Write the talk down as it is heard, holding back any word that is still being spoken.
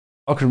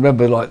I can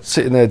remember like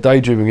sitting there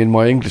daydreaming in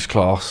my English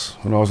class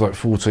when I was like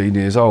 14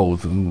 years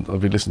old, and I'd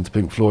been listening to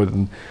Pink Floyd,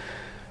 and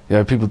you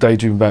know, people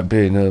daydream about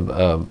being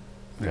a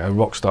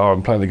rock star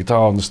and playing the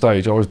guitar on the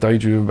stage. I was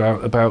daydreaming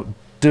about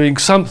doing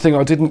something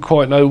I didn't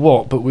quite know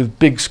what, but with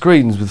big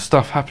screens with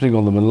stuff happening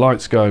on them and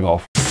lights going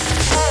off.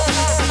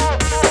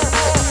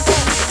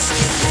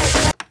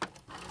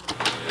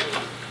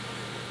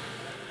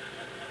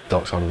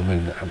 Dark Side of the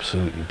Moon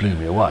absolutely blew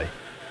me away.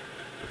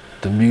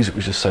 The music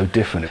was just so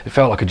different. It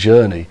felt like a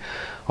journey.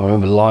 I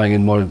remember lying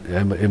in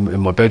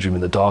my bedroom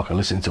in the dark and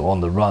listening to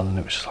On the Run, and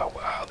it was just like,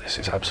 wow, this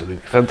is absolutely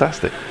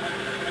fantastic.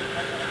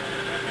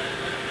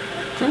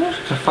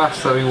 It's a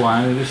fast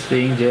rewind with this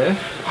thing, Jeff.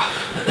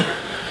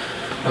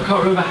 I can't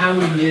remember how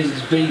many years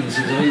it's been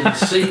since I've even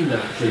seen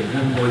that thing,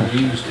 never mind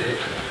used it.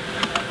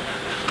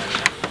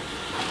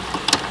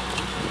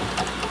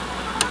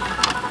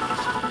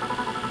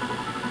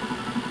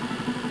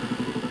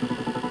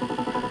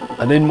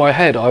 And in my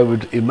head I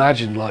would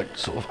imagine like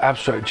sort of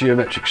abstract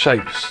geometric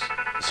shapes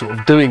sort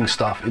of doing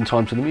stuff in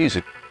time to the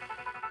music.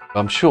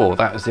 I'm sure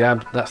that's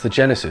the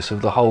genesis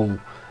of the whole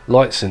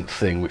light synth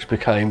thing, which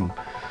became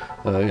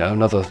you know,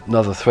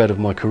 another thread of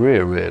my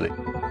career, really.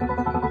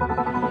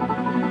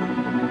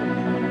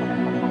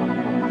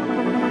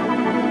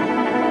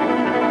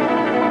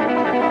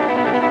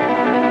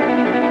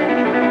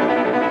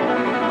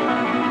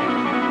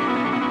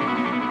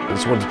 I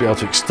just wanted to be able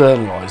to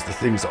externalise the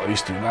things that I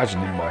used to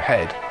imagine in my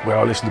head where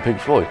I listened to Pink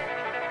Floyd.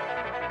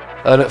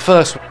 And at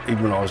first,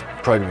 even when I was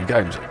programming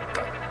games,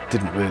 that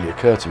didn't really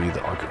occur to me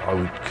that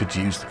I could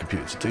use the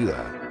computer to do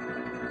that.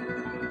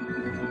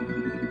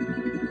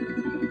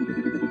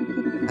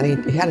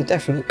 And he had a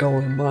definite goal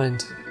in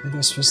mind, and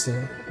this was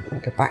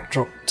like a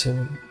backdrop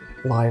to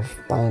live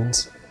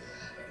bands,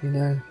 you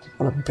know,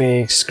 on a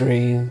big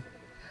screen.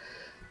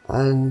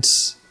 And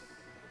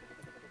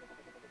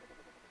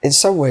in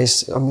some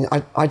ways, I mean,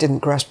 I didn't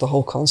grasp the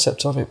whole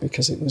concept of it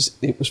because it was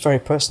very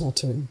personal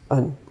to him,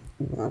 and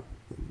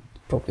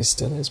probably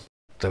still is.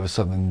 There was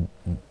something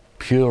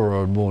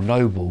purer and more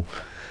noble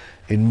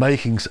in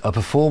making a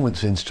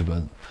performance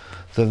instrument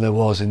than there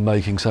was in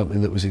making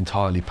something that was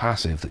entirely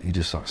passive, that you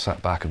just like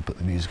sat back and put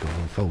the music on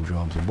and fold your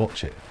arms and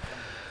watch it.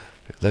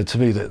 To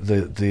me,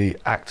 the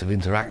act of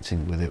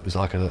interacting with it was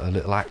like a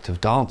little act of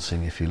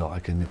dancing, if you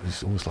like, and it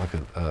was almost like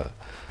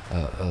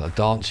a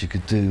dance you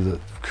could do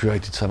that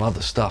created some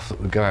other stuff that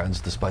would go out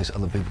into the space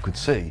other people could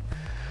see.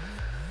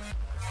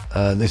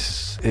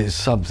 This is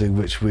something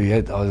which we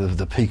had,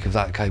 the peak of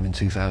that came in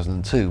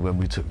 2002 when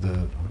we took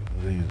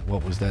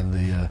what was then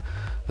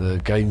the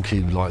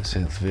GameCube light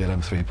synth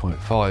VLM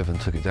 3.5 and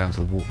took it down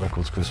to the Warp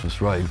Records Christmas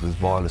Rave with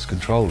wireless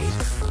controllers.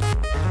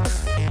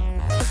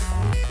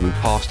 We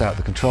passed out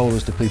the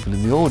controllers to people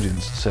in the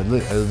audience and said,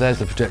 look, there's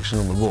the projection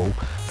on the wall,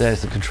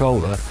 there's the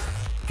controller,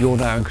 you're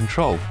now in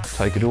control,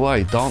 take it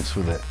away, dance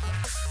with it.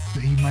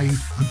 He made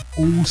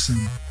an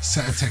awesome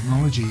set of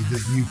technology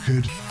that you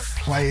could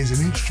play as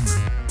an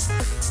instrument.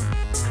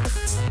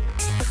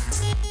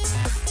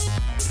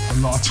 A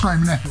lot of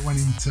time and effort went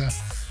into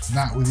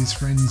that with his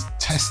friends,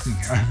 testing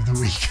it over the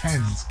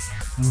weekends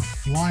and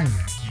flying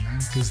it, you know,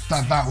 because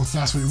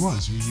that's what it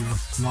was. You were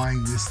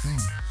flying this thing.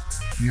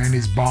 You're in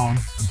his barn,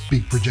 a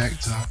big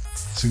projector,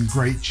 some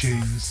great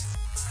tunes,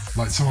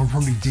 like someone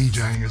probably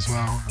DJing as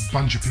well, a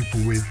bunch of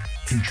people with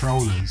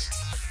controllers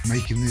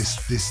making this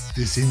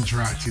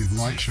interactive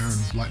light show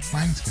and like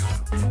playing together.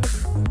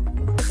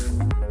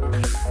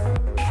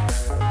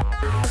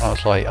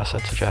 I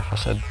said to Jeff, I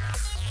said,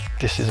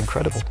 this is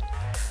incredible.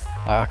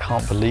 I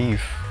can't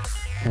believe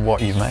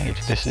what you've made.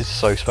 This is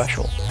so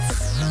special.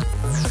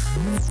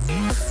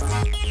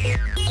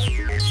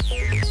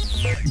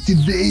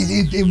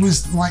 It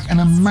was like an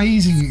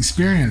amazing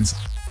experience.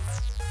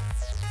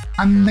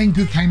 And then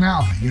good came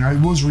out of it, you know,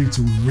 it was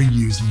retooled,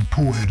 reused and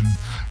ported and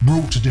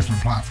brought to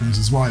different platforms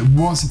as well. It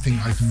was a thing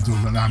that opened the door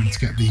that allowed me to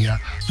get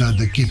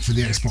the gig for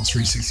the Xbox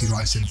 360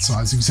 light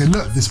synthesizer. You say,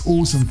 look, this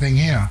awesome thing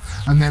here,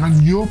 and then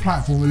on your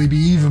platform will it be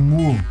even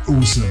more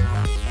awesome.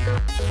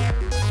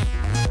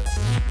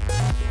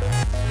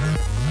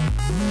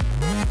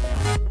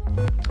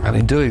 And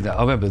in doing that,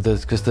 I remember,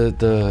 because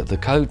the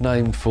code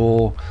name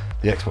for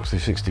the Xbox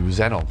 360 was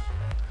Xenon.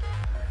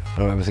 I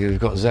remember thinking, we've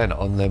got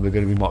Xenon, then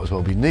we might as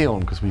well be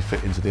Neon, because we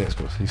fit into the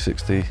Xbox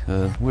 360.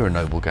 We're a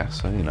noble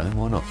gas, so you know,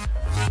 why not?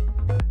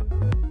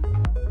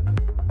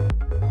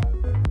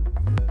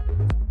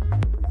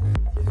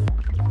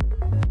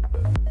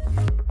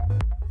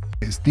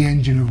 It's the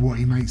engine of what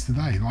he makes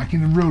today, like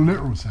in a real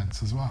literal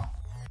sense as well.